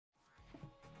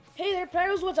Hey there,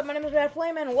 Pyros, what's up? My name is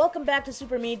RatflameGamesHD, and welcome back to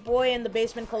Super Meat Boy in the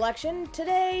Basement Collection.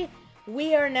 Today,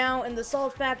 we are now in the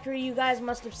Salt Factory. You guys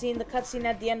must have seen the cutscene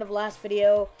at the end of last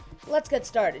video. Let's get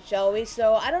started, shall we?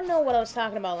 So, I don't know what I was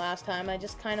talking about last time. I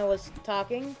just kind of was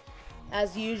talking,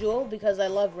 as usual, because I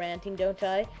love ranting, don't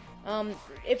I?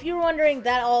 If you're wondering,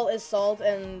 that all is salt,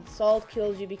 and salt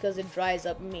kills you because it dries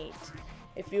up meat.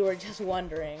 If you were just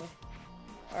wondering.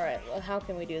 Alright, well, how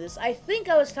can we do this? I think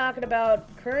I was talking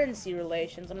about currency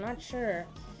relations. I'm not sure.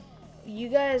 You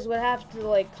guys would have to,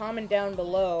 like, comment down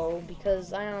below,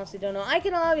 because I honestly don't know. I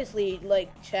can obviously,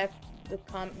 like, check the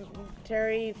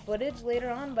commentary footage later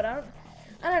on, but I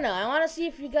don't know. I want to see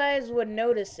if you guys would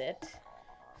notice it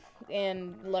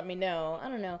and let me know. I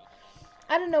don't know.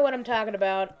 I don't know what I'm talking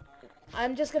about.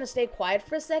 I'm just going to stay quiet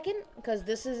for a second, because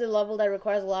this is a level that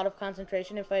requires a lot of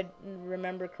concentration, if I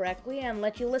remember correctly, and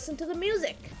let you listen to the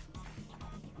music.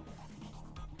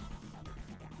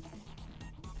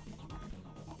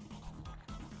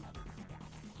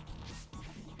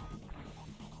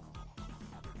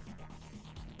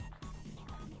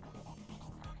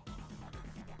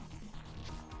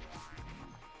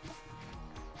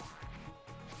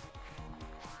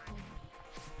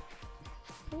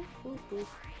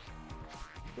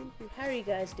 How are you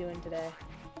guys doing today?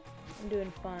 I'm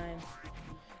doing fine.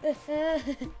 I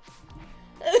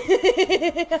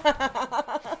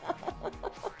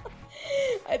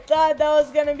thought that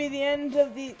was gonna be the end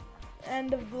of the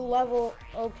level.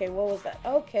 Okay, what was that?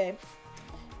 Okay.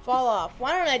 Fall off.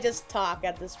 Why don't I just talk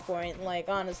at this point? Like,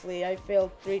 honestly, I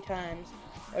failed 3 times.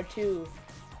 Or 2.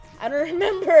 I don't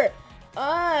remember.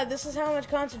 This is how much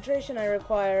concentration I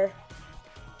require.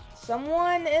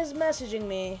 Someone is messaging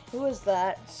me. Who is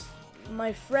that?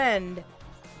 My friend.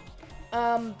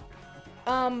 I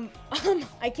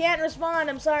can't respond,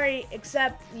 I'm sorry,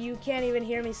 except you can't even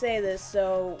hear me say this,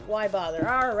 so why bother?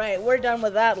 Alright, we're done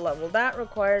with that level. That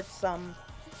required some...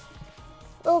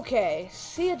 Okay,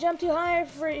 see a jump too high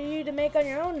for you to make on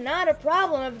your own? Not a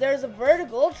problem if there's a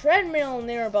vertical treadmill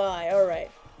nearby.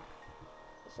 Alright.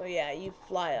 So yeah, you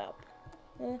fly up.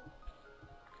 You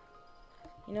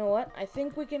know what? I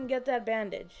think we can get that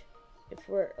bandage. If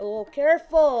we're a little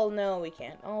careful. No, we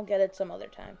can't. I'll get it some other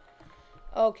time.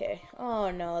 Okay.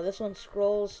 Oh, no. This one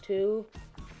scrolls, too.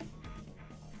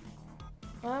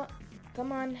 Well,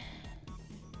 come on.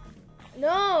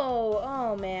 No!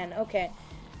 Oh, man. Okay.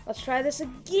 Let's try this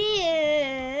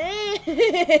again.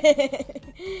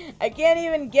 I can't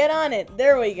even get on it.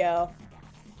 There we go.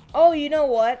 Oh, you know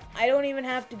what? I don't even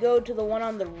have to go to the one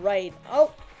on the right.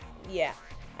 Oh, yeah.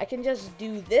 I can just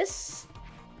do this.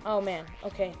 Oh, man.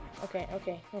 Okay,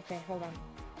 hold on.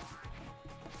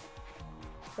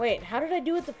 Wait, how did I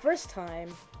do it the first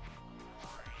time?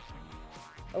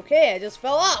 Okay, I just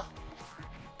fell off.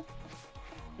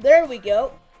 There we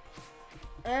go.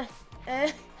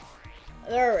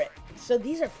 Alright, so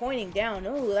these are pointing down.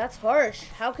 Oh, that's harsh.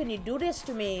 How can you do this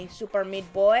to me, Super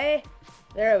Meat Boy?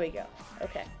 There we go.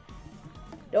 Okay.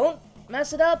 Don't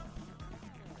mess it up.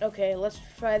 Okay, let's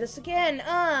try this again.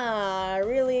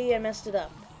 Really, I messed it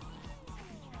up.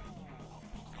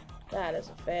 That is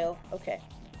a fail. Okay,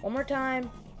 one more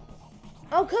time.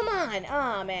 Oh, come on!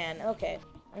 Ah, man. Okay,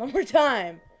 one more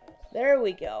time. There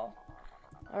we go.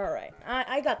 Alright,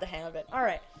 I got the hang of it.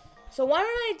 Alright, so why don't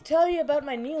I tell you about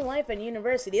my new life at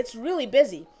university? It's really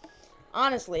busy.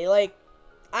 Honestly, like,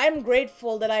 I'm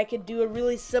grateful that I could do a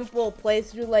really simple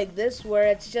playthrough like this, where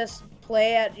it's just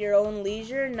play at your own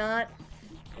leisure, not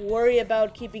worry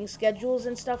about keeping schedules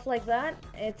and stuff like that.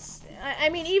 I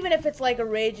mean, even if it's like a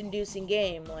rage-inducing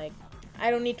game, like,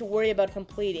 I don't need to worry about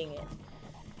completing it.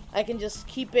 I can just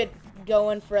keep it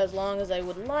going for as long as I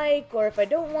would like, or if I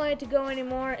don't want it to go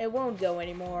anymore, it won't go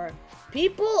anymore.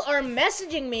 People are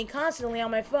messaging me constantly on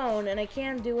my phone, and I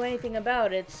can't do anything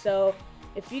about it, so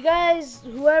if you guys,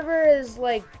 whoever is,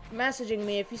 like, messaging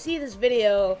me, if you see this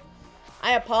video,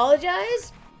 I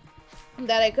apologize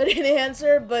that I couldn't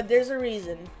answer, but there's a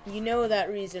reason. You know that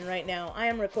reason right now. I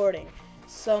am recording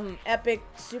some epic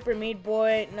Super Meat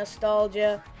Boy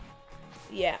nostalgia.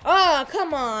 Yeah. Oh,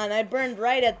 come on! I burned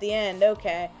right at the end.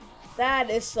 Okay. That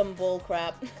is some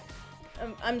bullcrap.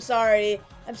 I'm sorry.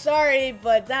 I'm sorry,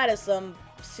 but that is some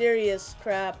serious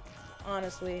crap.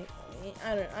 Honestly.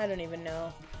 I don't even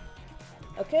know.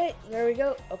 Okay, there we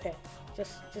go. Okay.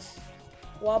 Just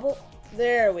wobble.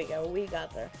 There we go. We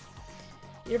got there.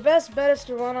 Your best bet is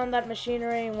to run on that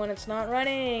machinery when it's not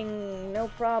running. No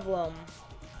problem.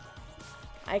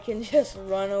 I can just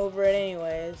run over it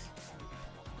anyways.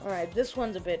 Alright, this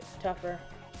one's a bit tougher.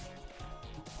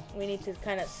 We need to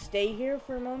kind of stay here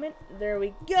for a moment. There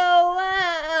we go.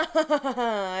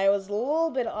 I was a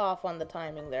little bit off on the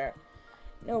timing there.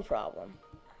 No problem.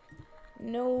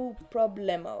 No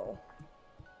problemo.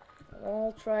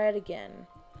 I'll try it again.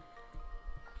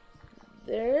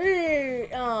 There.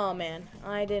 Oh, man.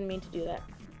 I didn't mean to do that.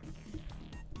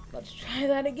 Let's try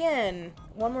that again.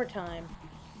 One more time.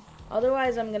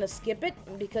 Otherwise, I'm gonna skip it,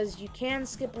 because you can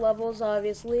skip levels,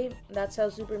 obviously. That's how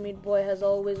Super Meat Boy has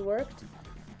always worked.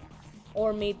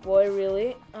 Or Meat Boy,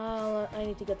 really. I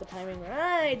need to get the timing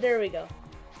right. There we go.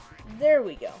 There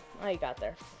we go. I got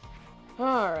there.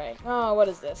 Alright. Oh, what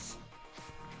is this?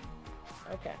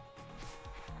 Okay.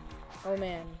 Oh,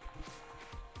 man.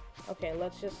 Okay,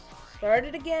 let's just start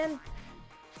it again.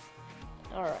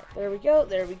 Alright, there we go.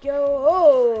 There we go.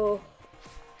 Oh!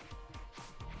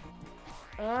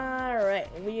 Alright,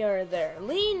 we are there.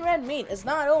 Lean red meat is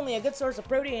not only a good source of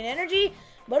protein and energy,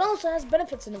 but also has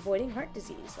benefits in avoiding heart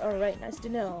disease. Alright, nice to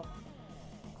know.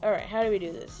 Alright, how do we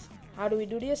do this? How do we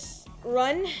do this?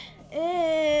 Run.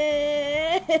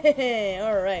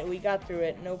 Alright, we got through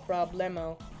it. No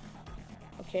problemo.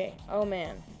 Okay, oh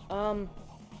man.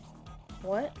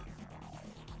 What?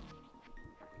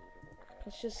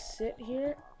 Let's just sit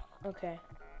here. Okay.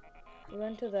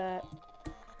 Run to that.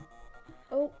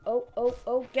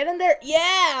 Oh, get in there!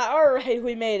 Yeah! Alright,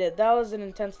 we made it. That was an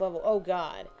intense level. Oh,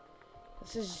 God.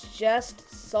 This is just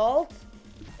salt?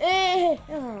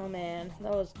 Oh, man.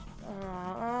 That was...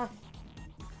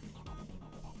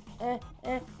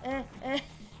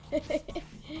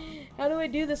 How do I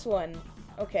do this one?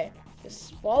 Okay.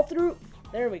 Just fall through.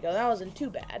 There we go. That wasn't too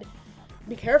bad.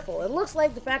 Be careful. It looks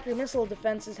like the factory missile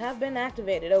defenses have been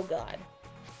activated. Oh, God.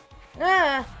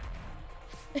 Ah!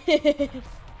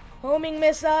 Homing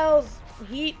missiles,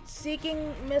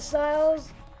 heat-seeking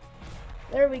missiles.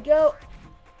 There we go.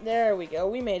 There we go.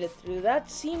 We made it through.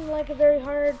 That seemed like a very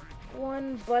hard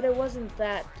one, but it wasn't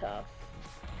that tough.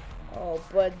 Oh,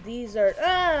 but these are...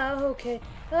 okay.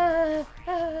 Run.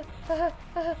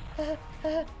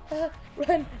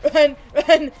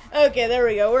 Okay, there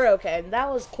we go. We're okay. That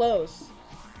was close.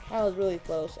 That was really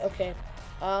close. Okay.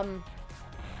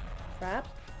 Crap.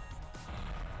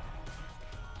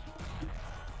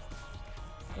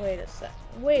 Wait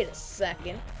a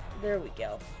second. There we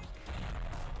go.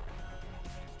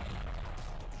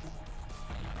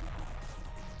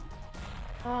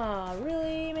 Ah,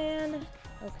 really, man?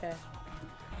 Okay.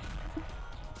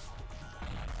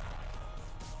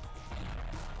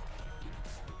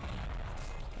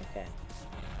 Okay.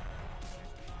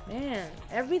 Man,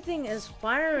 everything is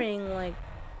firing, like,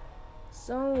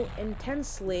 so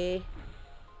intensely.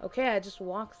 Okay, I just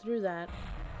walked through that.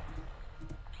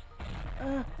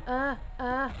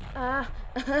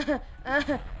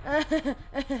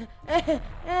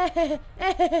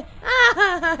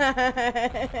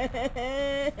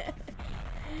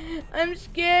 I'm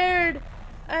scared.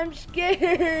 I'm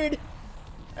scared.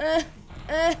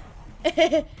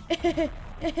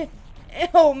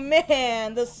 Oh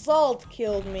man, the salt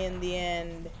killed me in the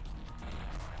end.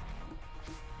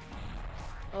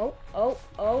 Oh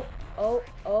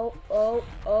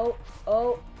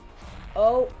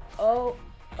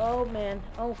man.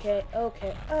 Okay.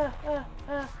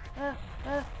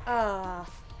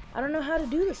 I don't know how to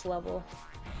do this level.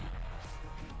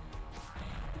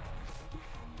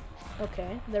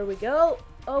 Okay, there we go.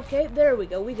 Okay, there we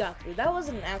go. We got through. That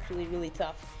wasn't actually really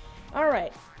tough.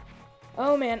 Alright.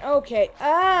 Oh man, okay.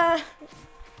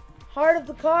 Heart of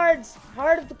the cards.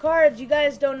 Heart of the cards. You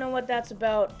guys don't know what that's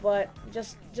about, but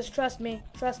just trust me.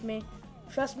 Trust me.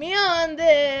 Trust me on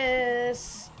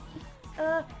this.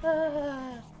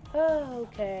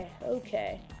 Okay.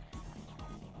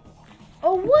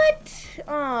 Oh, what?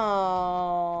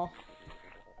 Oh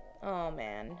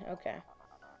man. Okay.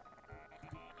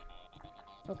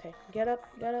 Okay. Get up.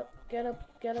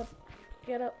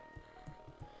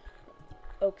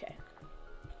 Okay.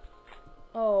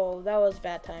 Oh, that was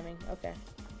bad timing. Okay.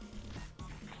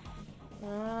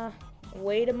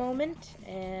 Wait a moment,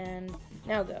 and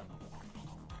now go.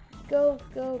 Go.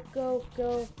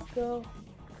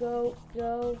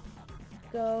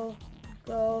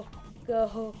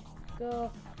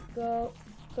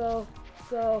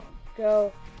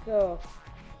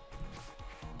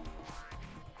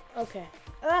 Okay. Okay.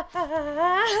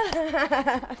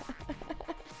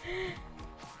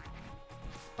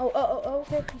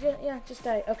 Yeah, just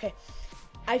die. Okay.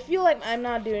 I feel like I'm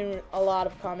not doing a lot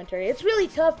of commentary. It's really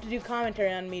tough to do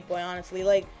commentary on Meat Boy, honestly.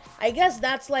 Like, I guess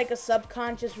that's like a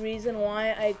subconscious reason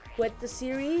why I quit the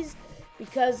series,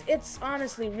 because it's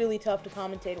honestly really tough to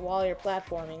commentate while you're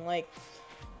platforming. Like,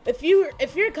 if you're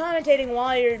commentating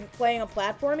while you're playing a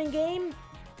platforming game,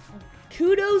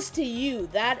 kudos to you.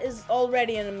 That is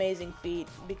already an amazing feat,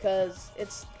 because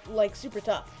it's like super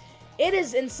tough. It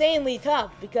is insanely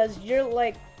tough because you're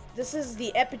like this is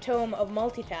the epitome of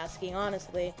multitasking,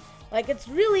 honestly. Like, it's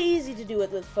really easy to do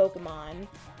it with Pokemon,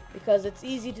 because it's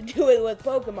easy to do it with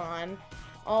Pokemon.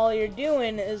 All you're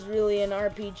doing is really an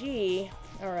RPG.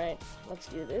 Alright, let's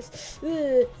do this.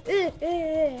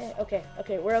 Okay,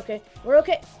 we're okay. We're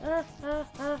okay.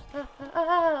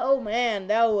 Oh man,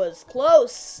 that was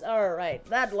close. Alright,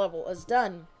 that level is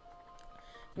done.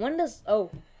 When does... Oh,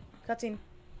 cutscene.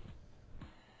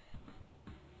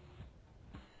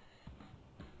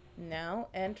 Now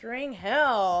entering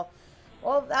hell.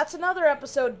 Well, that's another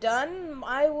episode done.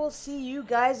 I will see you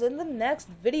guys in the next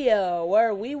video,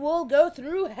 where we will go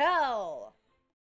through hell.